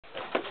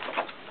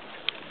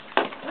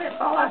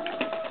Paula.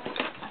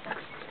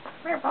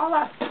 Come here,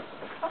 Paula.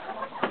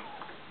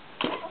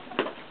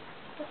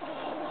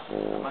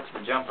 How much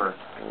of a jumper?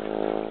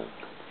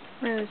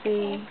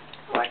 Rosie.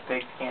 Black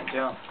pigs can't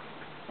jump.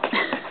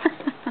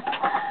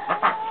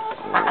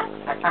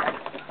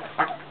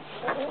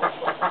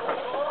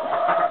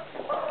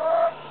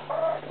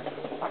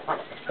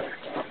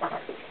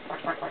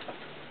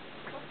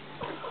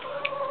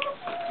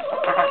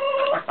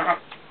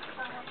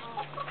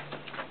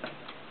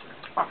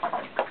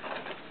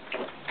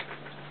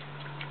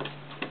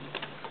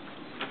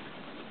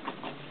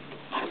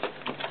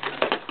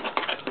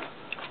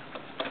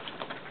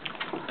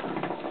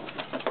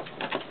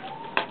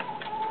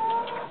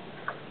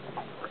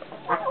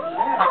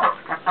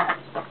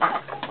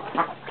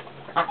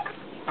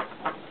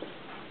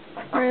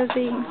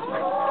 Rosie.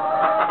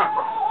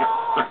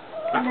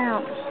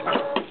 No.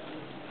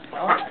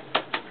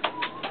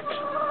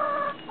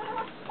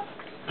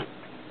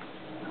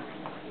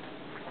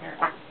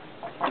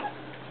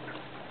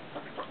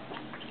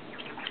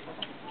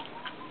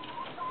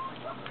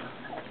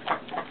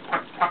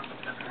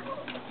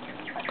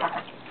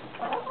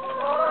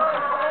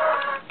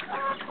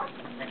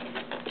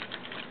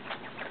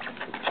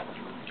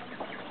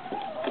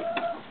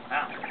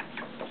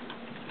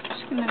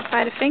 She's gonna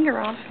bite a finger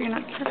off if you're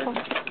not careful.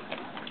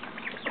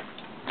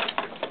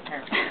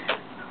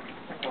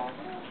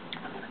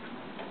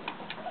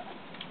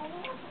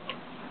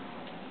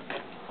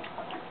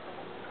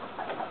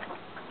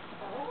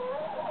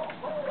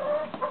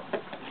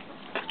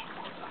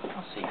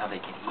 See how they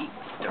can eat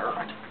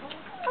dirt.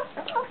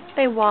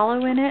 They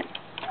wallow in it.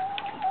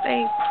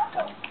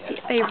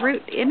 They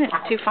root in it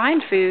to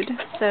find food.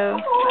 So. I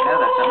know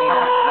that's. I mean,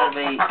 how do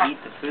they eat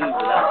the food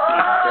without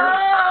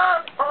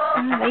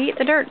eating dirt? They eat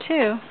the dirt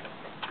too.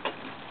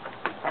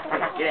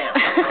 Get out.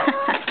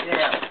 Get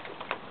out.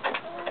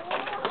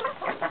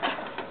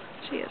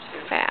 She is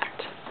fat.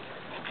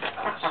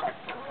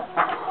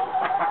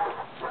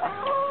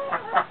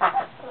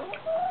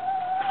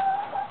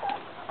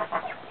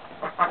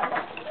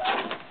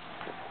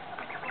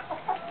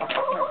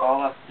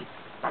 Paula.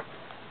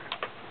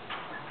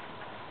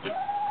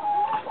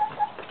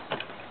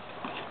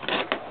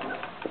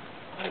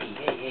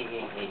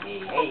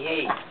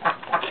 Hey.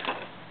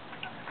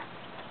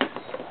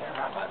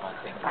 How about my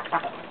finger?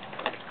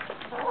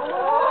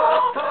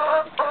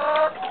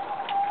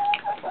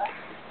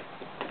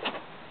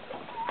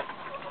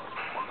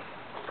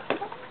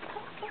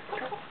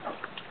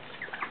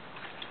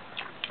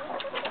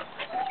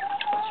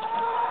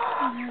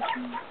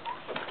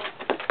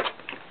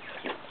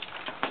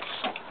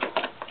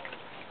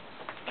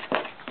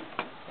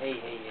 Hey.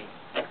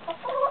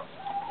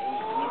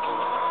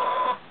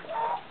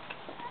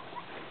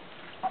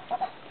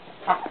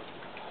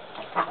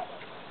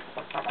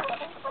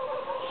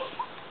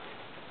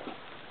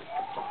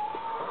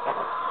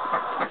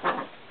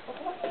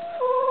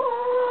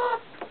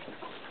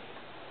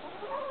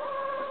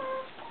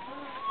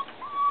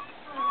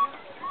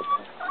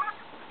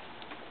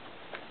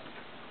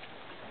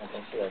 I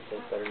think she likes this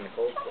better than the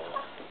cold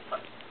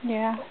stuff.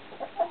 Yeah.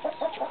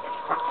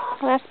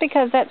 Well, that's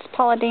because that's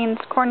Paula Dean's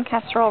corn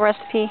casserole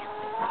recipe. Is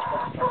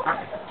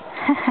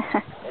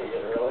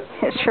it really?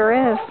 It sure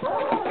is.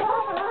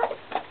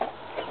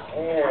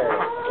 There,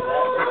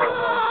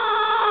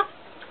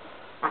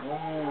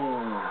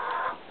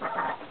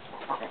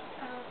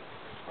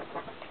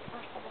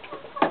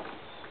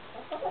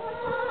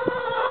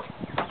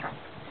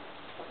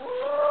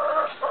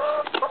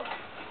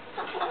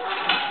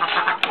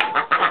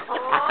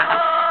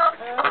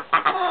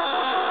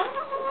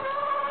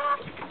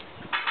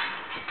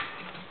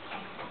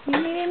 You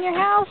need it in your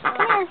house? Come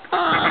here.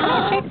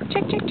 Come here,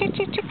 chick.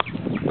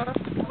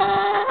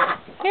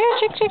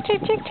 Here,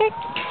 chick.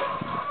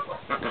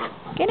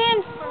 Get in.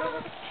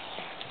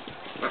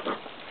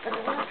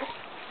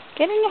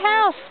 Get in your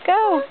house.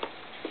 Go.